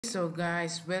So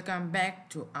guys, welcome back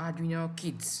to Arduino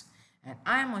Kids, and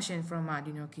I'm Oshin from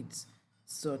Arduino Kids.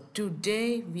 So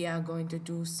today we are going to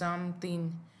do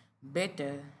something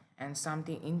better and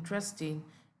something interesting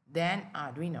than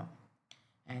Arduino,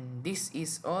 and this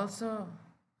is also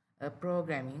a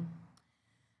programming,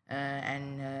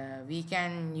 and we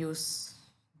can use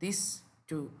this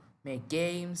to make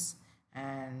games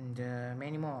and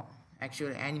many more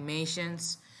actual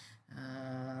animations,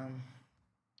 um,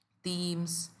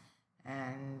 themes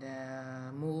and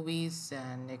movies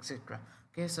and etc.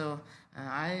 Okay, so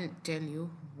I'll tell you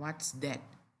what's that.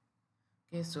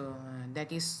 Okay, so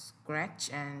that is Scratch,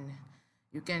 and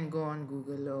you can go on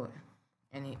Google or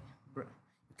any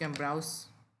you can browse,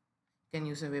 you can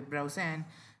use a web browser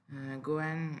and go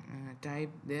and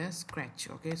type the Scratch.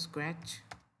 Okay, Scratch.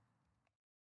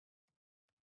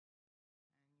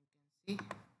 See,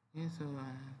 okay, so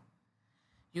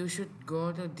you should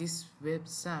go to this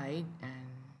website, and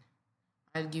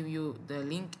I'll give you the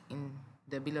link in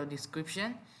the below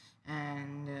description,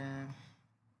 and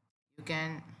you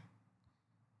can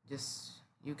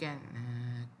you can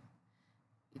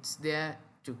it's there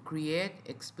to create,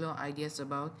 explore ideas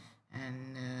about,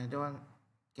 and don't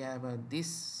care about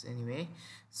this anyway.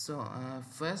 So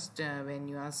first when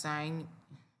you are sign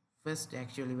first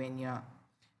actually when you are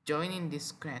joining this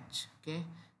Scratch. Okay,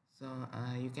 so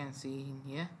you can see in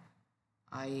here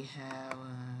I have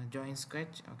joined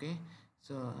Scratch. Okay,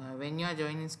 so when you are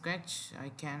joining Scratch, I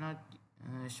cannot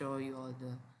show you all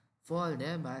the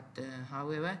folder, but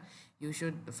however you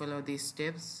should follow these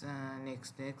steps.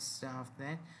 Next after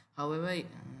that, however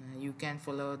you can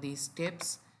follow these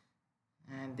steps,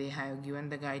 and they have given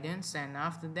the guidance, and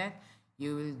after that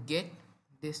you will get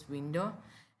this window,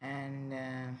 and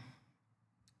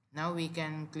now we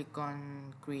can click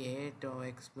on create or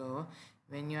explore.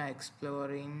 When you are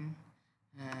exploring,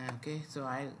 okay, so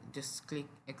I'll just click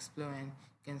explore, and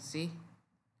you can see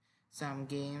some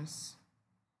games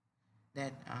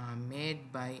that are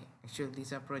made by, actually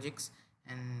these are projects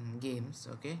and games.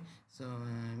 Okay, so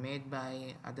made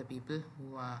by other people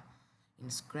who are in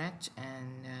Scratch,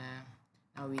 and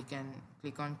now we can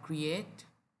click on create,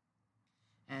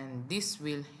 and this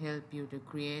will help you to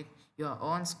create your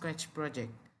own Scratch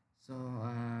project. So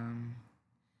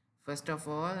first of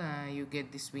all you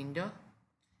get this window,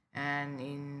 and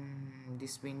in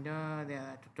this window there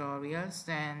are tutorials,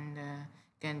 and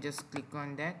can just click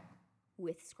on that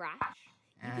With Scratch,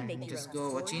 you can make and your just own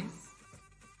go watching. stories,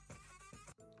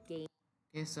 games.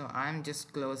 Okay, so I'm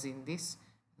just closing this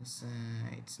because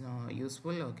it's not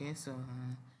useful. Okay, so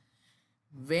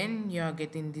when you're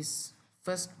getting this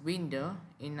first window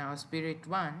in our Spirit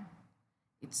 1,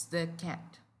 it's the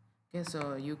cat. Okay,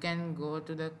 so you can go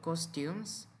to the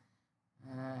costumes.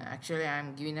 Actually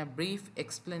I'm giving a brief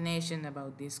explanation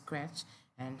about this Scratch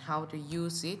and how to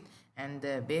use it and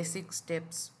the basic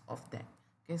steps of that.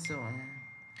 Okay, so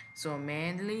so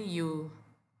mainly you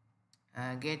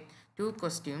get two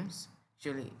costumes.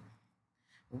 Actually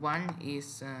one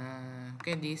is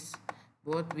okay, this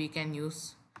both we can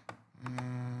use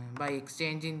by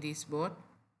exchanging this both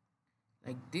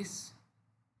like this.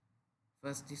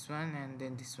 First this one, and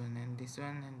then this one, and this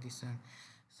one, and this one.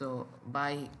 So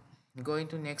by going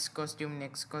to next costume,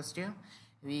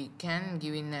 we can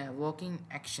give in a walking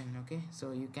action. Okay, so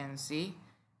you can see.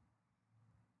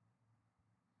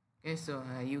 Okay, so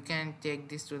you can take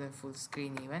this to the full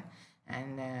screen even,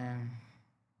 and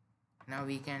now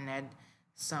we can add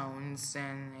sounds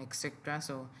and etc.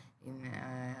 So in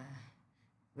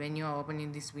when you are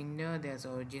opening this window, there's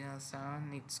original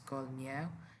sound, it's called meow,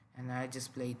 and I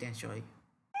just play it and show you.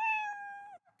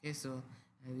 Okay, so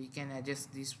we can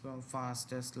adjust this from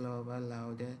faster, slower,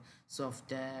 louder,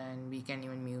 softer, and we can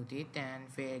even mute it and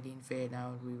fade in, fade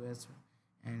out, reverse,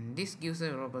 and this gives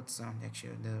a robot sound,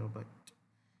 actually the robot.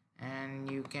 And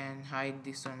you can hide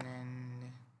this one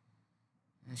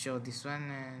and show this one,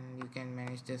 and you can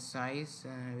manage the size.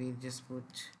 We'll just put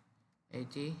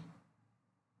 80.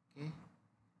 Okay,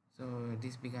 so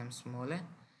this becomes smaller,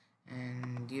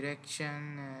 and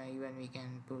direction even we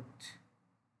can put.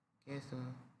 Okay, so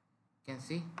you can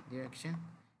see direction,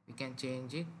 we can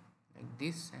change it like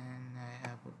this, and I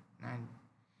have put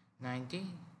 90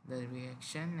 the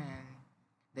reaction, and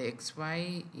the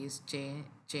XY is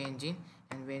changing,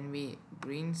 and when we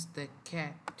brings the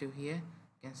cat to here,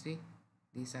 you can see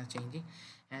these are changing,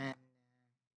 and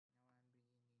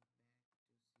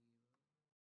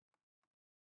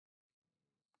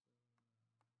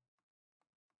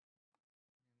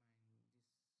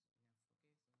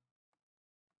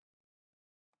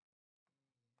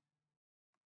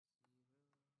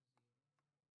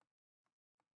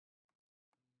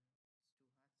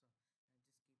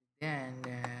and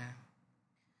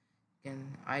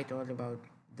I told about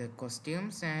the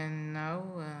costumes, and now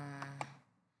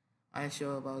I'll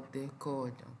show about the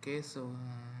code. Okay, so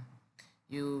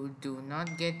you do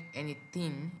not get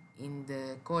anything in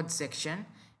the code section,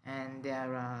 and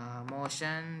there are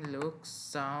motion, looks,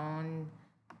 sound,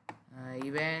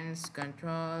 events,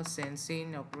 controls,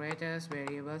 sensing, operators,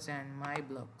 variables, and my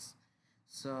blocks.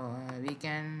 So we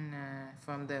can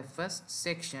from the first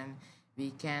section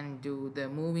we can do the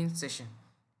moving session.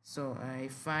 So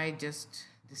if I just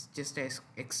as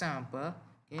example,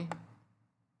 okay,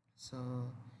 so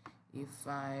if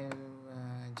I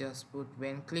just put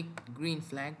when click green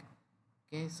flag,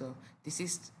 okay, so this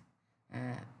is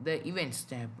the events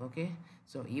tab. Okay,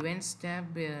 so events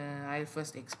tab, I'll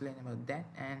first explain about that,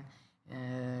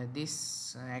 and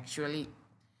this actually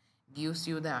gives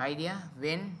you the idea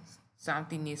when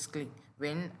something is clicked,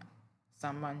 when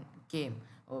someone came,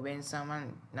 or when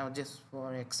someone, now just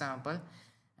for example,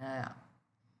 uh,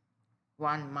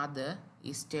 one mother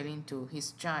is telling to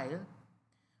his child,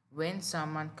 when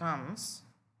someone comes,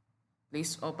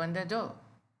 please open the door,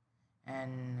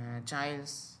 and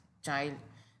child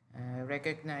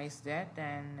recognize that,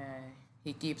 and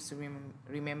he keeps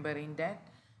remembering that,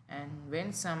 and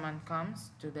when someone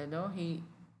comes to the door he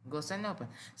goes and open.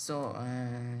 So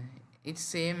it's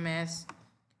same as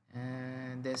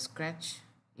the scratch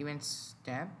events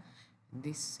tab.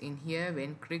 This in here,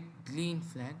 when click green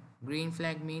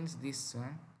flag means this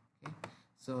one. Okay,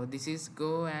 so this is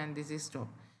go and this is stop.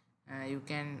 You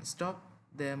can stop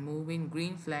the moving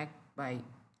green flag by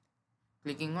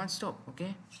clicking on stop.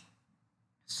 Okay,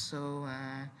 so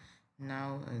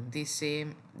now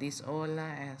this all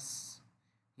are as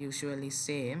usually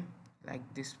same like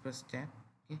this first step.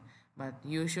 Okay, but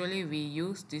usually we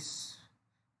use this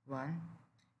one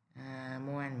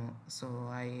more and more, so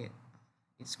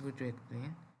it's good to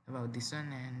explain about this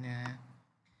one. And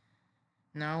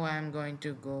now I'm going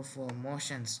to go for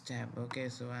motion step. Okay,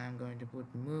 so I'm going to put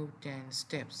move 10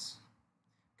 steps.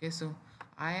 Okay, so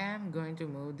I am going to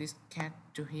move this cat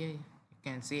to here. You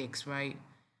can see XY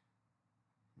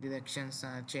directions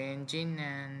are changing,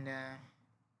 and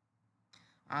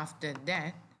after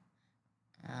that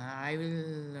I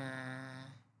will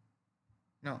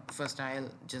no, first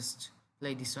I'll just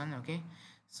play this one. Okay,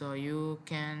 so you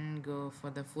can go for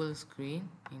the full screen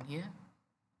in here.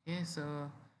 Okay,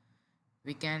 so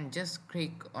we can just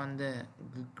click on the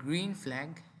green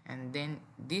flag, and then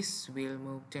this will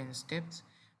move 10 steps,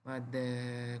 but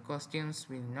the costumes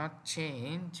will not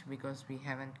change because we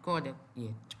haven't coded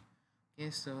yet. Okay,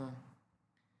 so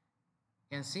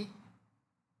you can see.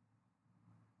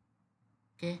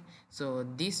 Okay, so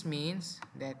this means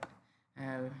that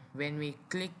when we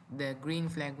click the green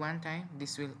flag one time,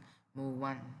 this will move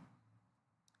one,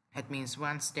 that means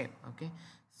one step. Okay,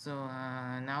 so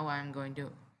now I'm going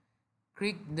to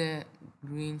click the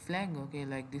green flag. Okay,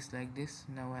 like this.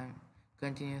 Now I'm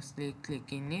continuously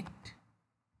clicking it,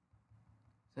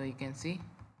 so you can see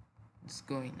it's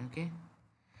going. Okay,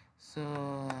 so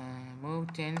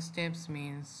move 10 steps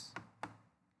means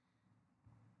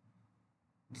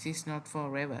this is not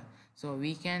forever, so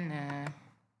we can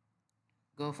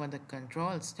go for the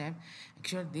controls tab.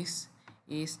 Actually this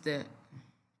is the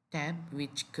tab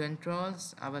which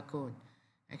controls our code.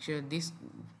 Actually this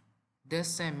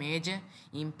does a major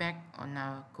impact on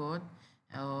our code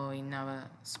or in our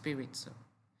spirit. So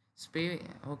spirit,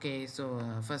 okay, so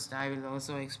first I will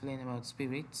also explain about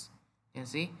spirits. You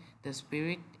see, the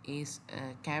spirit is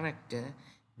a character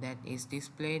that is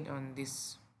displayed on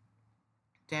this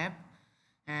tab,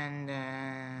 and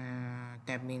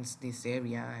tab means this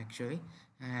area actually,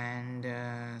 and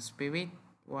spirit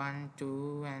 1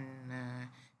 2, and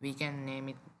we can name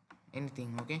it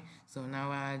anything. Okay, so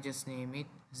now I'll just name it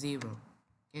 0.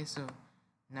 Okay, so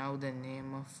now the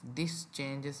name of this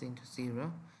changes into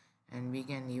 0, and we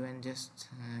can even just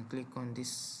click on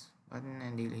this button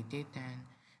and delete it, and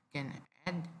can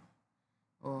add,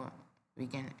 or we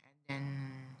can add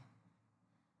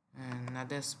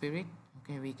another spirit.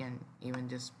 Okay, we can even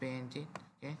just paint it.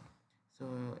 Okay, so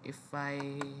if I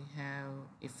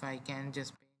can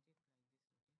just paint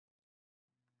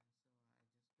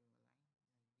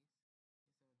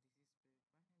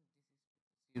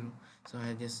it, 0, so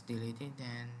I just delete it,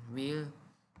 and we'll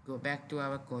go back to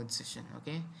our code session.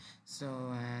 Okay,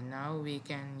 so now we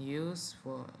can use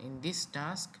for in this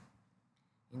task,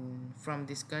 in from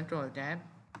this control tab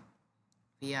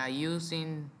we are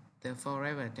using the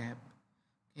forever tab.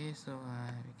 Okay, so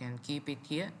we can keep it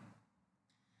here,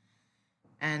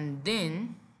 and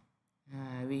then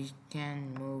we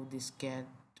can move this cat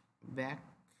back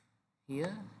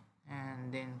here,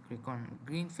 and then click on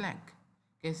green flag.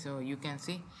 Okay, so you can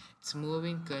see it's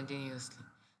moving continuously.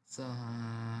 So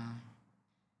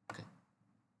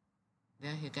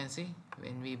there you can see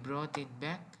when we brought it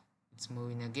back, it's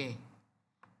moving again.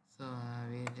 So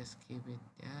we'll just keep it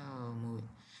there or move it.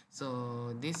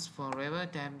 So this forever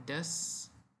tab does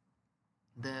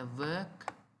the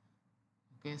work.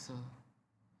 Okay, so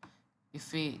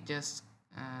if we just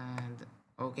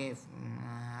okay,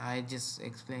 I just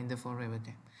explained the forever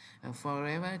tab. A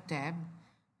forever tab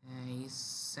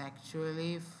is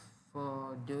actually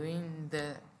for doing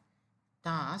the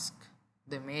task,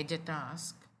 the major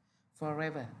task,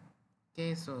 forever.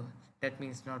 Okay, so that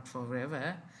means not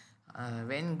forever.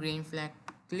 When green flag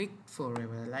clicked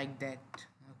forever like that.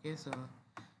 Okay, so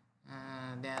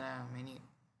there are many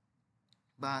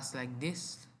bars like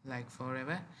this, like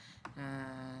forever.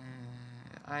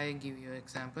 I give you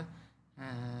example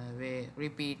where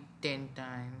repeat 10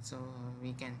 times, so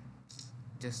we can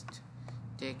just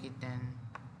take it and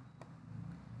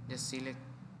just select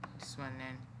this one,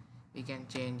 and we can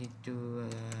change it to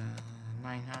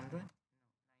 900.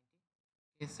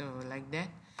 Okay, so like that,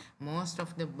 most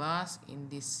of the bars in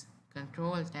this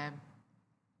control tab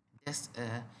just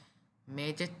a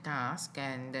major task,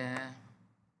 and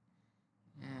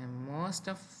most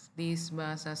of these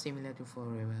bars are similar to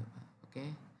forever.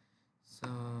 Okay, so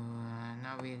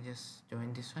now we just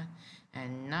join this one,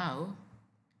 and now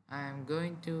I am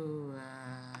going to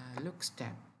looks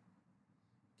tab.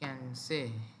 Can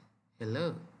say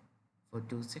hello for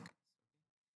 2 seconds.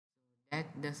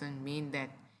 That doesn't mean that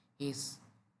he's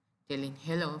telling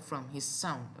hello from his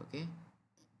sound. Okay,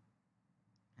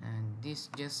 and this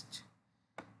just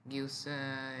gives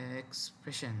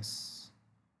expression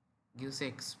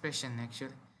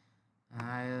actually.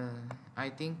 I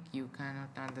think you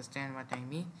cannot understand what I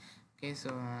mean. Okay,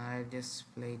 so I'll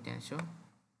just play it and show.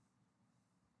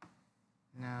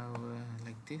 Now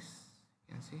like this,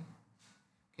 you can see.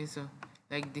 Okay, so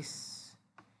like this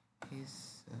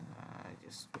is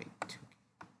just wait. Okay.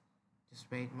 Just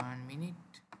wait 1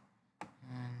 minute,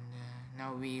 and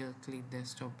now we'll click the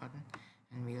stop button,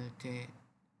 and we'll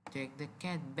take the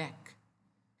cat back.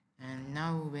 And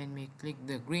now when we click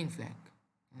the green flag,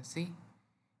 you see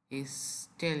it's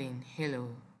telling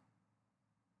hello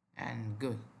and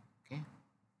good. Okay,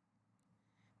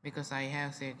 because I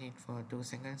have set it for 2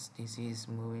 seconds, this is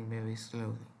moving very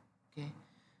slowly. Okay,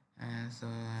 so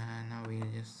now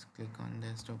we'll just click on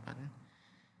the stop button,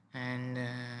 and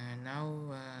now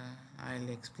I'll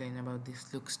explain about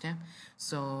this looks tab.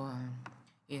 So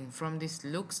from this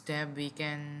looks tab we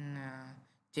can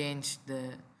change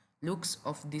the looks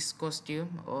of this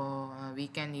costume, or we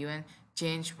can even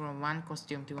change from one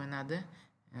costume to another.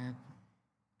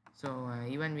 So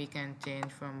even we can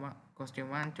change from costume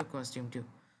 1 to costume 2.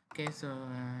 Okay, so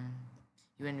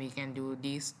even we can do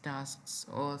these tasks,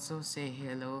 also say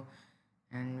hello,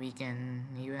 and we can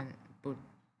even put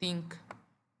think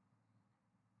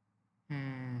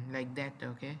like that.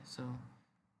 Okay, so you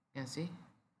can see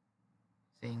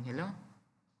saying hello,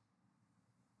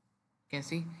 you can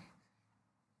see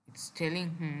it's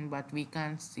telling but we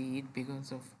can't see it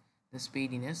because of the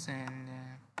speediness, and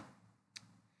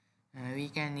we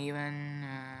can even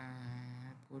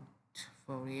put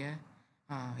for here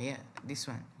yeah, this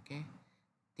one. Okay,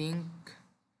 think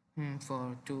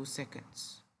for 2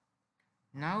 seconds.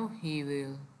 Now he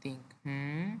will think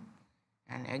and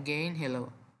again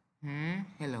hello,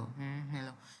 hello,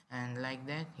 hello, and like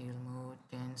that he will move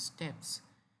 10 steps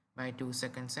by 2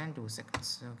 seconds and 2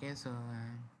 seconds. Okay, so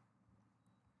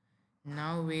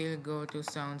now we'll go to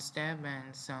sounds tab,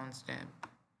 and sounds tab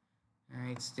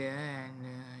it's there, and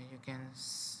you can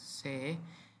say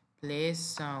play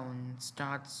sound,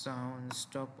 start sound,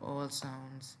 stop all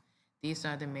sounds. These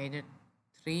are the major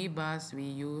 3 bars we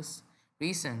use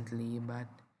recently, but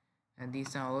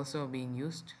these are also being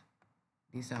used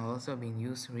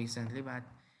recently, but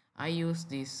I use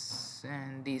this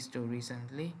and these 2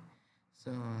 recently.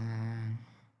 So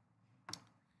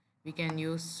we can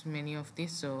use many of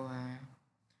these, so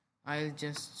I'll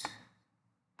just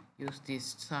use this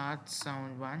start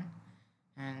sound one,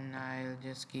 and I'll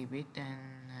just keep it,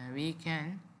 and we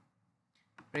can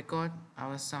record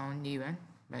our sound even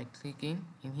by clicking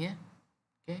in here.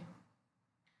 Okay,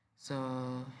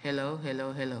 so hello,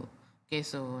 hello, hello. Okay,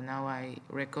 so now I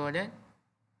recorded,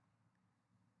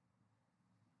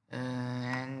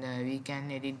 and we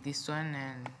can edit this one,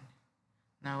 and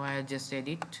now I'll just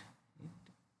edit it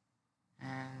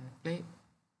and play.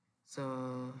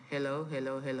 So hello,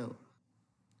 hello, hello.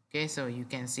 Okay, so you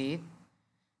can see it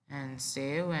and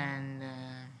save, and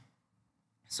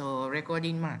so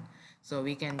recording mode, so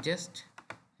we can just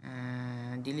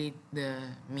delete the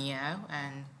meow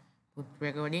and put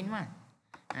recording mode.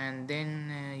 and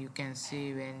then you can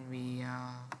see when we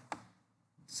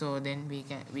so then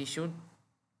we should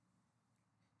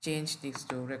change this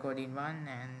to recording one,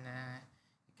 and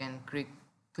you can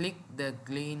click the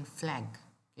green flag.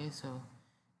 Okay, so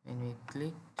when we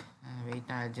click, wait,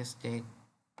 I'll just take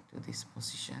to this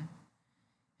position,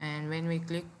 and when we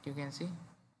click you can see,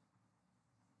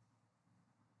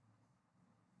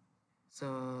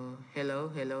 so hello,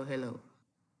 hello, hello,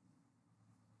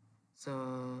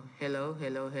 so hello,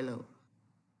 hello, hello,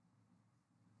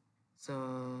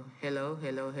 so hello,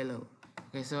 hello, hello.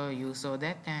 Okay, so you saw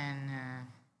that, and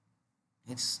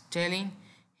it's telling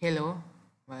hello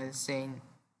while saying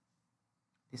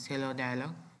this hello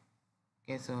dialogue.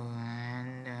 Okay, so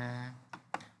and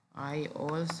I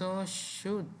also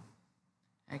should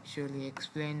actually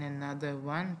explain another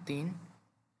one thing,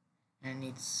 and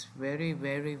it's very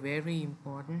very very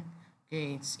important.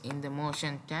 Okay, it's in the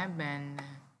motion tab and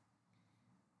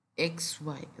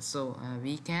XY, so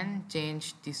we can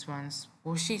change this one's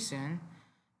position.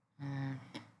 uh,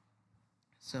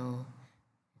 so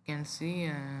you can see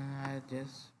I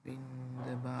just bring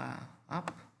the bar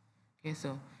up. Okay,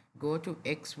 so go to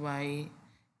XY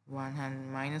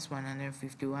 100 minus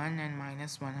 151 and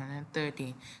minus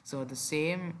 130, so the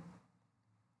same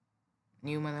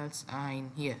numerals are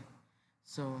in here.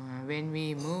 So when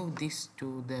we move this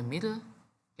to the middle,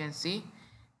 you can see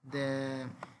the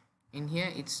in here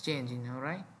it's changing. All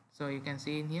right, so you can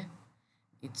see in here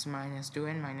it's -2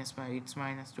 and -5, it's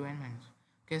 -2 and minus.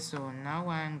 Okay, so now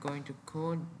I'm going to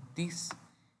code this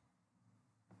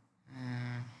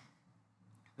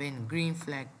when green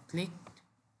flag clicked.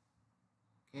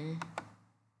 Okay,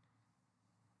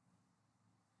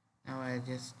 now I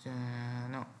just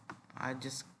no, I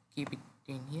just keep it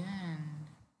in here, and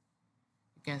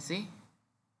you can see,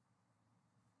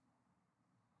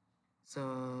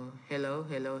 so hello,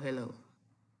 hello, hello,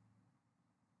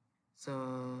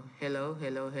 so hello,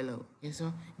 hello, hello. Okay,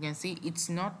 so you can see it's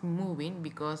not moving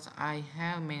because I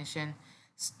have mentioned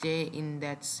stay in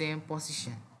that same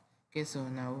position. Okay, so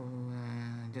now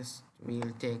just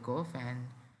we'll take off, and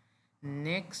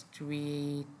next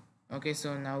we okay,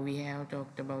 so now we have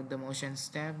talked about the motion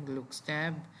tab, looks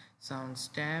tab, sounds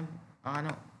tab. Oh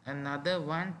no, another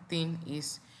one thing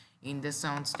is in the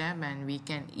sounds tab, and we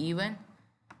can even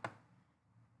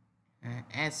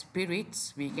as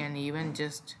spirits we can even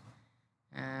just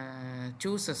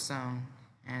choose a sound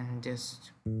and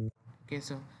just okay.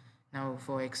 So now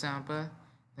for example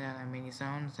there are many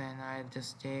sounds, and I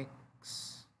just take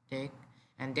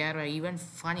and there are even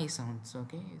funny sounds.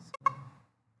 Okay,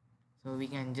 so we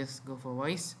can just go for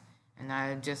voice, and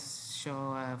I'll just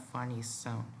show a funny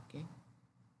sound. Okay,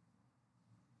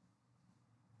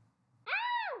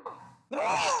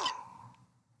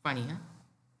 funny, huh?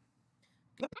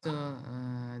 Okay, so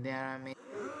there are many.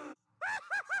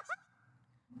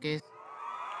 Okay,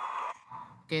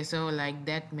 okay, so like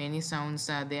that many sounds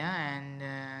are there, and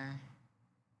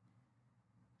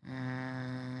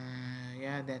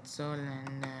yeah, that's all.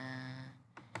 And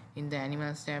in the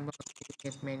animals tab you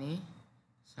get many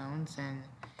sounds, and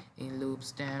in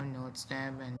loops tab, notes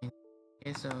tab, and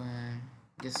okay, so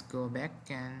just go back,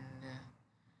 and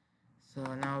so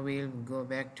now we'll go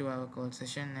back to our code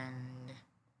session, and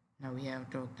now we have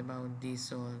talked about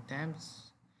these all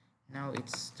tabs. Now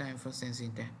it's time for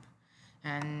sensing tab,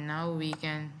 and now we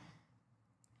can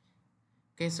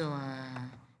okay, so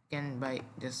can by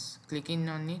just clicking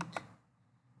on it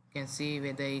you can see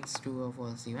whether it's true or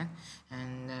false even,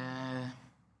 and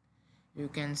you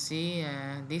can see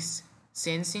this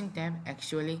sensing tab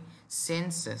actually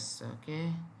senses.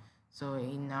 Okay, so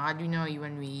in Arduino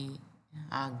even we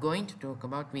are going to talk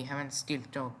about, we haven't still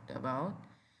talked about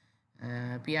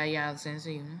PIR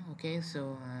sensor, you know. Okay,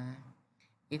 so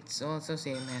it's also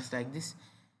same as like this.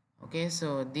 Okay,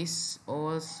 so this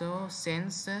also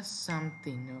senses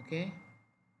something. Okay,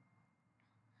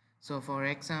 so for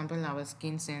example our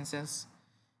skin senses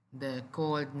the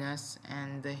coldness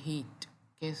and the heat.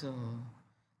 Okay, so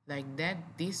like that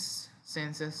this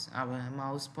senses our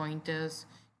mouse pointers,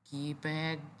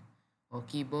 keypad or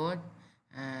keyboard,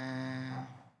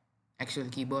 actual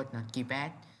keyboard not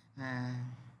keypad,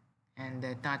 and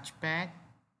the touchpad,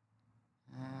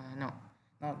 no,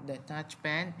 not the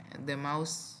touchpad, the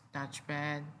mouse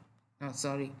touchpad, no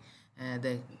sorry,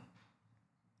 the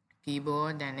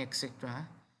keyboard and etc.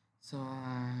 So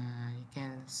you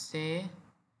can say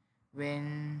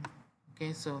when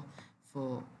okay, so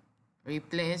for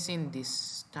replacing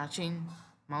this touching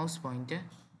mouse pointer,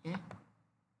 okay,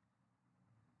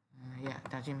 yeah,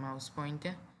 touching mouse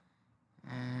pointer,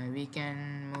 we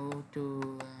can move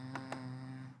to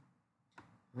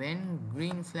when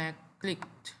green flag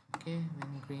clicked. okay,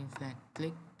 when green flag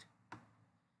clicked,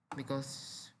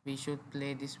 because we should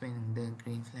play this when the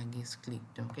green flag is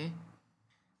clicked. Okay,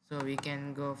 so we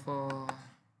can go for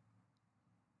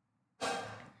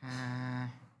uh,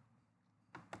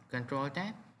 control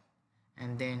tab,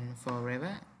 and then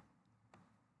forever,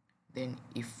 then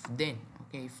if then.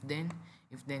 Okay, if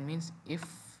then means if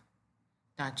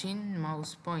touching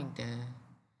mouse pointer.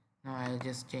 Now I'll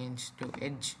just change to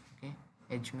edge. Okay,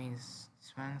 edge means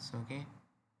this one's okay,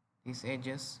 these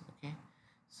edges. Okay,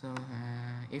 so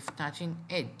if touching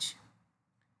edge,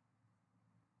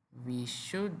 we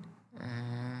should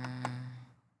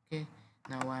okay,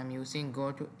 now I'm using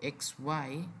go to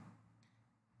XY.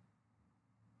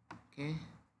 Okay,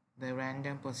 the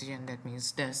random position, that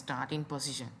means the starting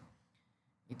position.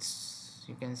 It's,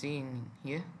 you can see in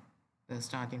here the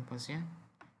starting position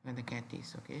where the cat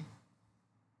is. Okay,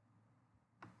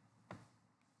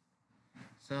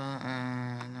 so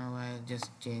now I'll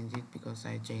just change it because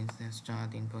I changed the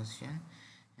starting position,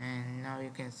 and now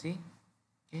you can see.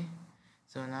 Okay,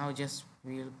 so now just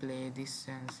we'll play this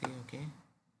and see. Okay,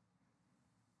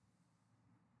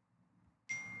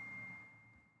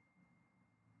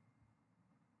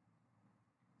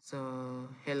 so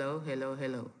hello.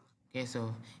 Okay,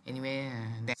 so anyway,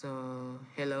 so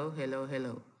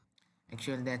hello.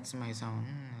 Actually, that's my sound.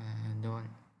 Don't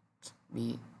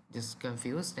be just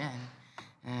confused.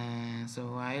 And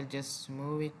so I'll just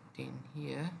move it in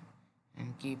here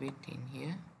and keep it in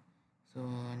here. So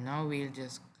now we'll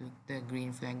just click the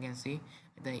green flag and see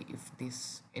that if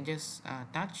this edges are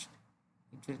touched,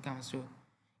 it will come to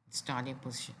its starting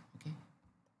position. Okay,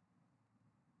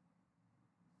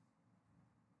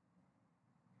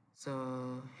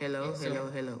 so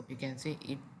hello. You can see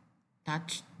it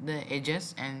touched the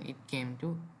edges and it came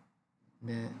to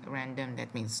the random,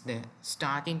 that means the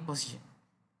starting position.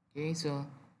 Okay, so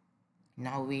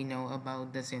now we know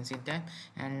about the sensing tab,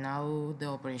 and now the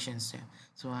operations tab.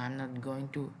 So I'm not going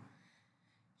to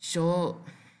show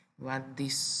what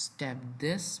this tab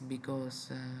does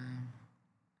because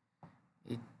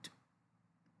it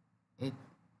it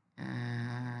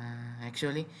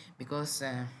actually, because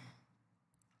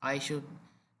I should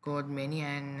code many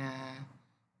and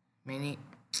many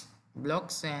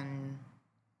blocks, and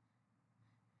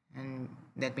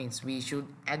that means we should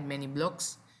add many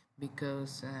blocks,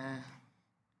 because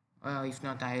if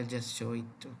not I'll just show it.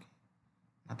 Okay,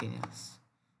 nothing else.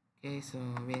 Okay, so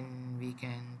when we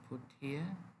can put here,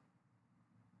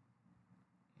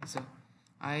 okay, so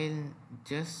I'll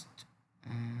just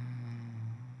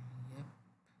yep.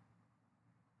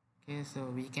 Okay, so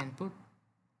we can put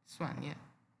this one. Yeah,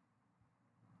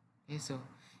 okay, so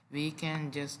we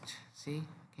can just see.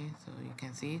 Okay, so you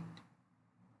can see it.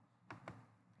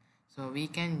 So we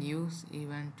can use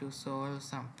even to solve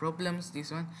some problems.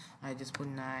 This one I just put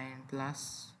 9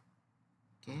 plus.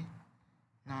 Okay,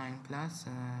 9 plus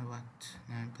what,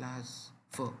 9 plus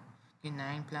 4. Okay,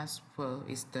 9 plus 4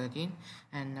 is 13,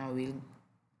 and now we'll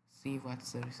see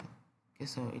what's the result. Okay,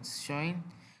 so it's showing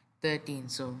 13.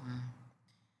 So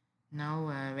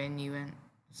now when even,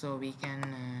 so we can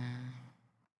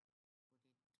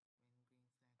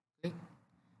click.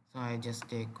 So I just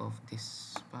take off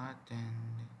this part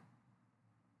and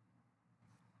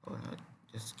or not,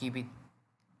 just keep it,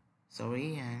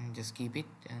 sorry, and just keep it.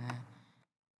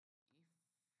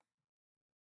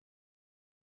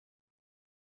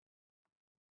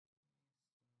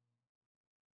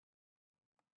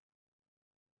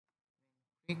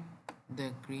 Click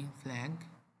the green flag.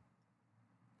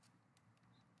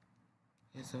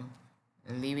 Okay, so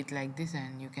leave it like this,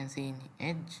 and you can see in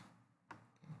edge.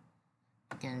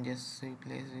 Okay, you can just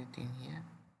replace it in here.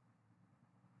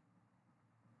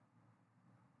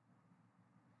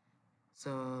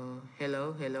 So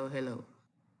hello.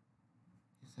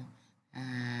 So,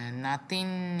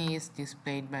 nothing is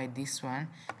displayed by this one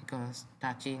because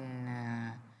touching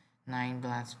 9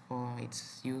 plus 4,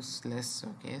 it's useless.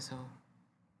 Okay, so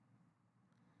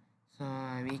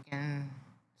we can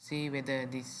see whether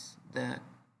this the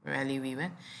value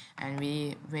even, and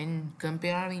we, when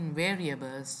comparing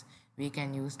variables, we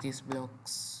can use these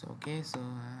blocks. Okay, so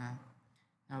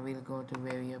now we'll go to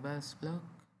variables block.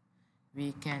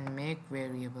 We can make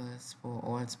variables for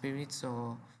all spirits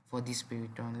or for this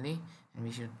spirit only, and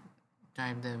we should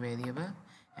type the variable.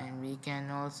 And we can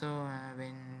also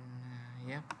when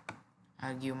yep,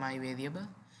 I'll give my variable,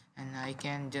 and I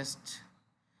can just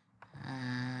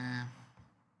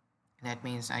that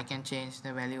means I can change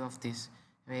the value of this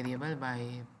variable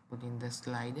by putting the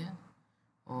slider,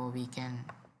 or we can,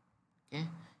 okay,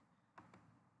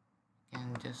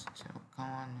 can just come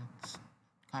on, it's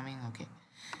coming. Okay,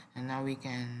 and now we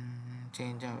can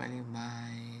change our value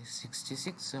by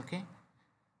 66. Okay,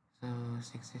 so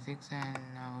 66,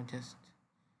 and now just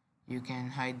you can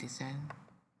hide this and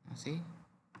see.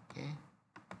 Okay,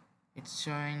 it's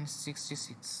showing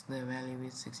 66, the value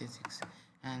is 66,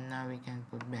 and now we can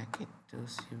put back it to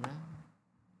 0.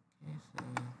 Okay, so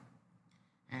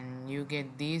and you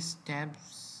get these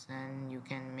tabs, and you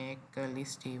can make a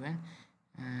list even.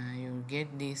 You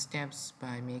get these tabs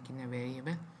by making a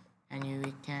variable, and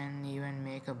you can even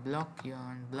make a block, your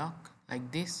own block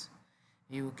like this.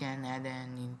 You can add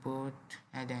an input,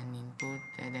 add a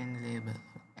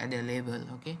label.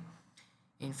 Okay,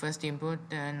 in first input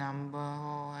a number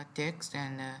or a text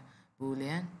and a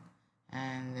boolean,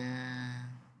 and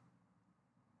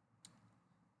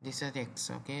this is a text.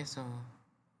 Okay, so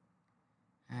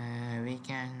we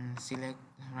can select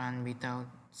run without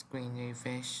screen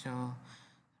refresh or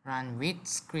run with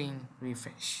screen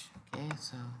refresh. Okay,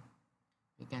 so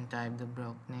we can type the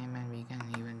block name, and we can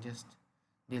even just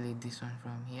delete this one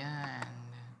from here,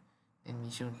 and then we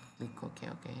should click OK.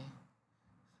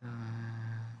 So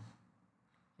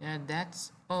yeah,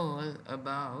 that's all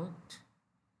about.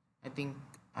 I think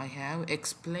I have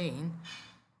explained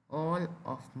all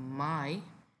of my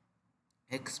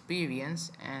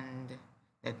experience, and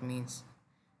that means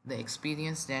the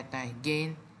experience that I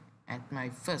gained at my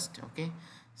first. Okay,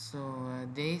 so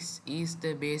this is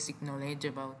the basic knowledge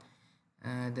about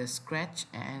the Scratch,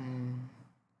 and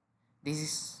this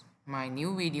is my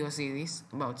new video series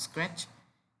about Scratch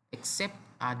except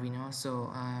Arduino.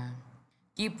 So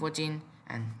keep watching,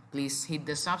 and please hit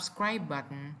the subscribe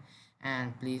button,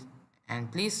 and please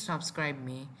subscribe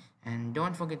me, and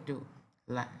don't forget to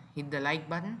hit the like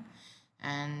button.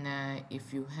 And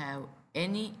if you have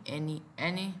any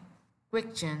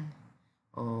question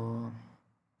or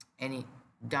any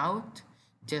doubt,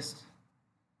 just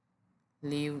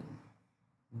leave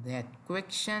that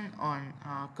question on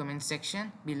our comment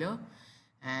section below,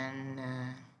 and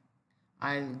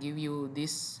I'll give you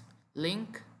this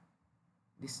link,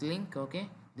 okay,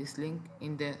 this link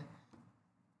in the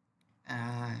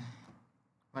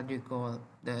what do you call,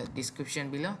 the description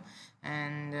below.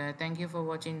 And thank you for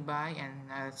watching. Bye,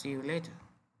 and I'll see you later.